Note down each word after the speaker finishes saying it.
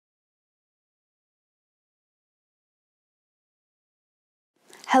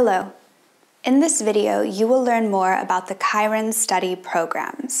Hello. In this video, you will learn more about the Kiron study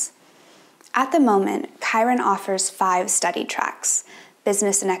programs. At the moment, Kiron offers 5 study tracks: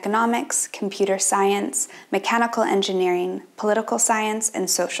 business and economics, computer science, mechanical engineering, political science, and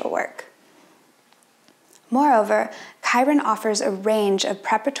social work. Moreover, Kiron offers a range of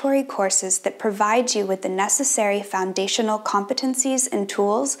preparatory courses that provide you with the necessary foundational competencies and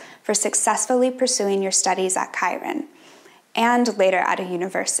tools for successfully pursuing your studies at Kiron and later at a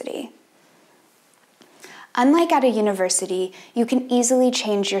university. Unlike at a university, you can easily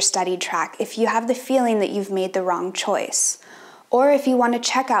change your study track if you have the feeling that you've made the wrong choice, or if you want to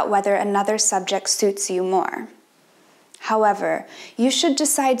check out whether another subject suits you more. However, you should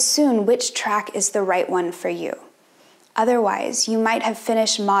decide soon which track is the right one for you. Otherwise, you might have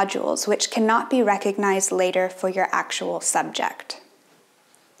finished modules which cannot be recognized later for your actual subject.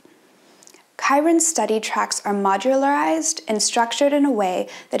 Kiron study tracks are modularized and structured in a way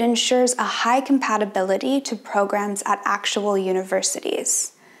that ensures a high compatibility to programs at actual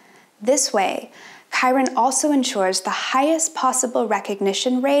universities. This way, Kiron also ensures the highest possible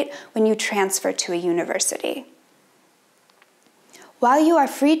recognition rate when you transfer to a university. While you are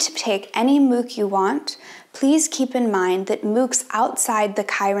free to take any MOOC you want, please keep in mind that MOOCs outside the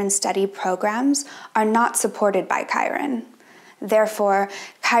Kiron study programs are not supported by Kiron. Therefore,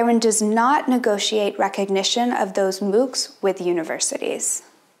 Kiron does not negotiate recognition of those MOOCs with universities.